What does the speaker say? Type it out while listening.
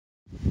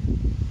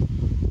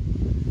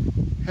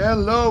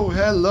Hello,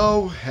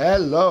 hello,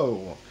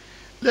 hello.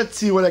 Let's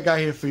see what I got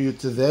here for you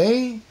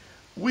today.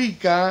 We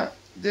got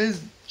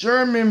this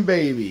German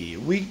baby.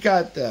 We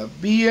got the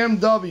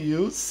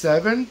BMW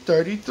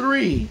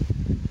 733.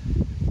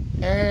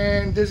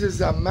 And this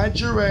is a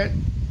Majorette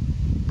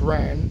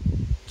brand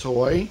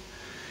toy.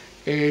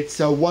 It's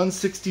a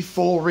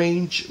 164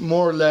 range,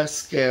 more or less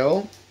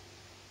scale.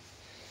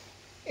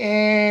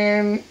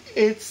 And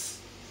it's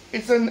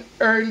an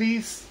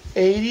early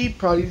 80,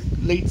 probably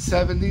late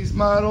 70s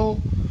model.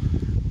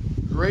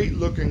 Great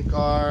looking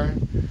car.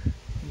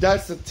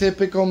 That's the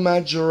typical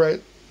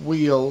Majorette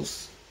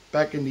wheels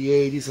back in the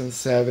 80s and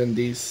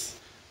 70s.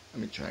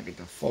 Let me try and get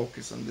the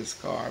focus on this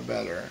car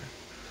better.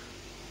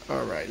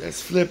 Alright,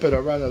 let's flip it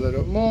around a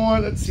little more.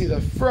 Let's see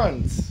the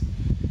front.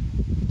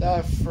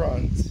 That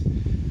front.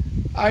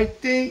 I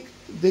think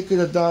they could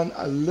have done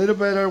a little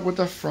better with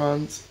the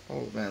front.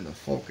 Oh man, the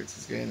focus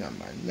is getting on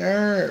my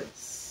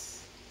nerves.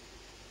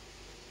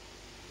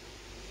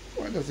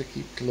 Why does it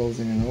keep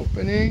closing and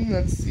opening?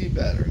 Let's see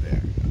better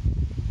there.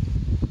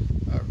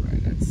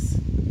 Alright,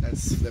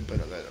 let's flip it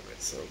a little bit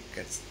so it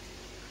gets.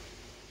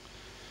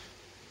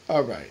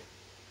 Alright.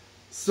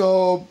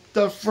 So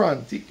the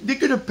front, they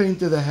could have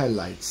painted the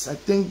headlights. I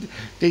think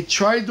they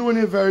tried doing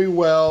it very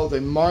well.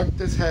 They marked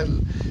the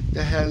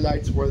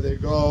headlights where they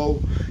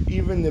go.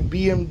 Even the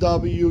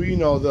BMW, you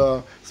know,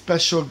 the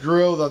special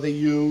grille that they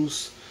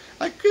use.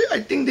 I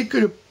think they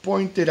could have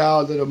pointed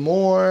out a little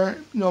more,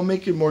 you know,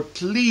 make it more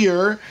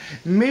clear.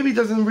 Maybe it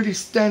doesn't really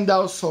stand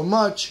out so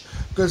much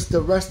because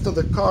the rest of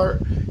the car,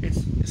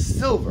 it's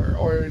silver,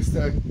 or it's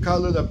the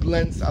color that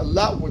blends a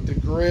lot with the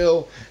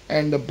grille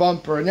and the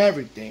bumper and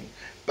everything.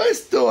 But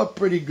it's still a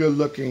pretty good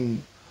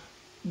looking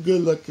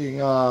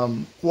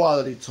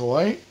quality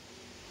toy,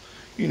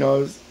 you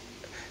know,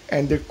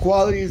 and the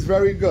quality is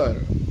very good.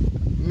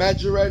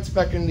 Majorettes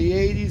back in the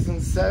 80s and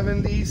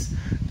 70s,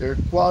 their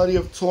quality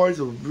of toys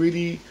were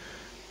really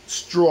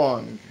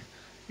strong.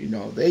 You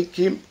know, they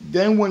came,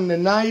 then when the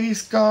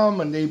 90s come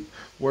and they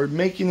were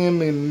making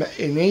them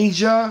in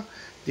Asia,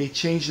 they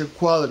changed the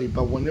quality.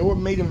 But when they were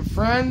made in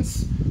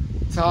France,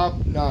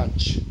 top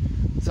notch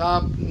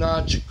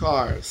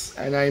cars,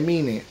 and I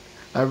mean it.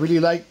 I really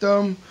like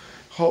them.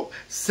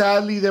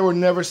 Sadly, they were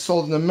never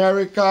sold in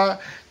America,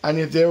 and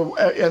if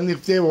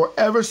they were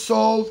ever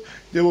sold,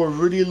 they were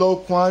really low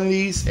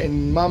quantities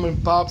in mom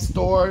and pop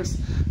stores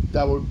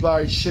that would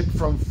probably ship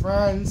from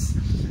France,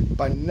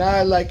 but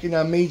not like in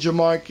a major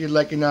market,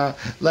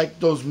 like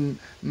those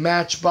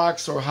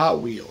Matchbox or Hot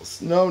Wheels.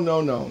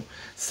 No.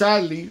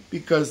 Sadly,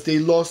 because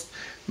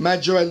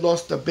Majorette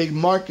lost a big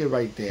market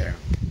right there,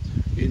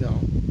 you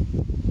know.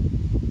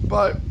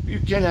 But you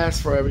can't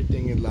ask for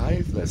everything in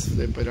life. Let's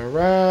flip it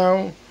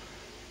around.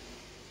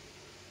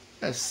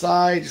 That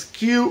side is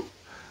cute.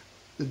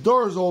 The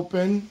door is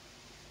open.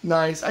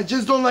 Nice. I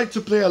just don't like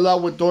to play a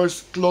lot with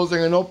doors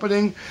closing and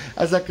opening.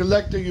 As a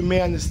collector, you may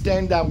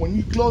understand that when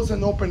you close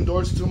and open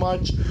doors too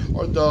much,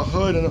 or the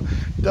hood, and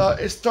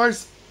it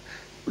starts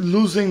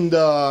losing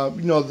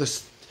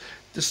the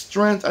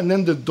strength, and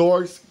then the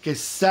doors get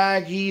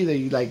saggy.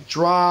 They like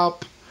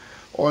drop,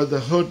 or the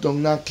hood do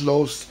not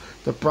close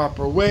the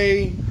proper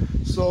way.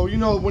 So, you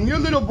know, when you're a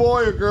little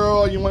boy or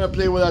girl and you want to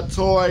play with a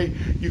toy,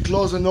 you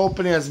close and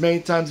open it as many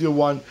times as you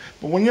want.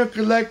 But when you're a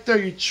collector,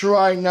 you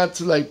try not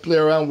to like play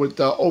around with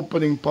the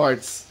opening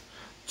parts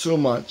too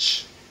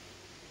much.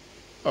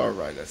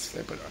 Alright, let's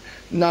flip it on.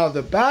 Now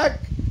the back,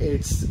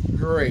 it's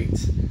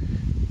great.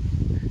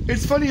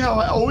 It's funny how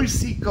I always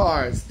see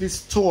cars,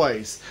 these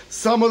toys,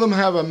 some of them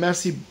have a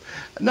messy,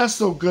 not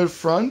so good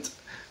front,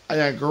 and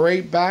a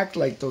great back,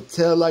 like the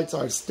tail lights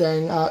are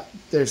stand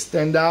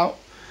out.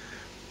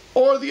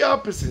 Or the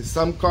opposite.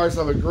 Some cars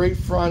have a great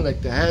front,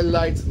 like the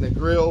headlights and the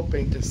grille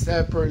painted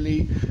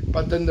separately,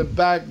 but then the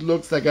back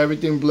looks like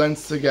everything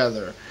blends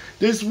together.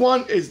 This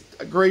one is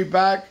a great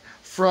back,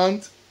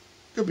 front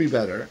could be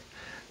better.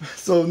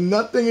 So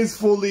nothing is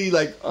fully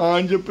like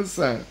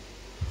 100%.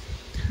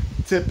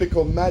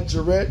 Typical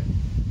Majorette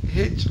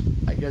hitch.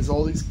 I guess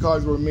all these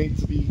cars were made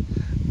to be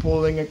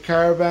pulling a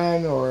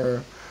caravan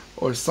or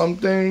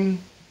something.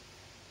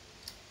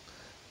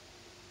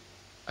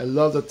 I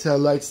love the tail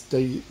lights.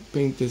 They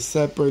painted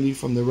separately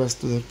from the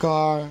rest of the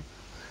car.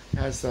 It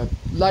has a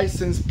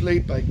license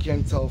plate, but I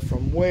can't tell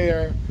from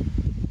where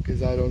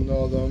because I don't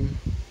know them.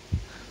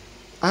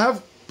 I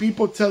have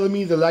people telling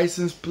me the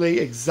license plate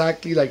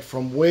exactly like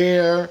from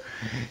where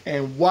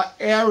and what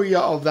area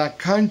of that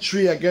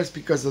country, I guess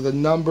because of the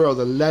number or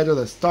the letter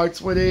that starts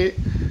with it.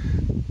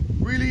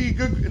 Really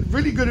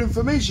good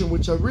information,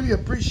 which I really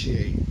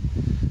appreciate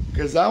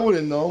because I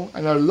wouldn't know,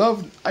 and I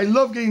love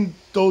getting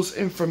those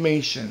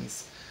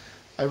informations.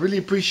 I really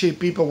appreciate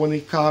people when they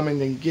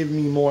comment and give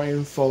me more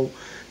info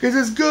because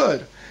it's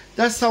good.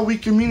 That's how we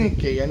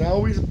communicate, and I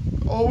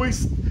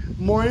always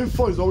more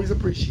info is always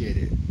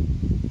appreciated.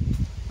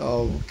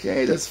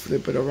 Okay, let's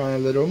flip it around a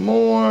little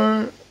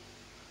more.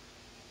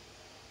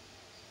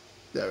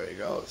 There it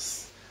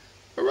goes.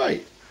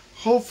 Alright,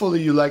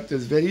 hopefully you like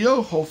this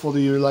video.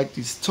 Hopefully you like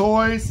these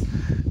toys.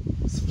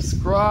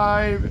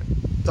 Subscribe,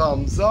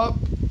 thumbs up,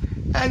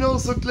 And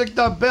also click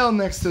that bell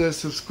next to the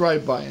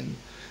subscribe button.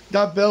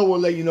 That bell will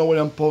let you know when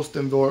I'm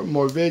posting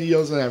more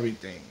videos and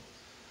everything.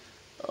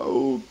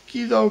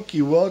 Okie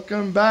dokie,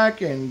 welcome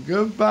back and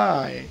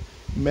goodbye.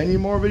 Many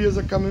more videos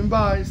are coming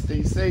by.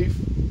 Stay safe.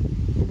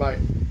 Bye.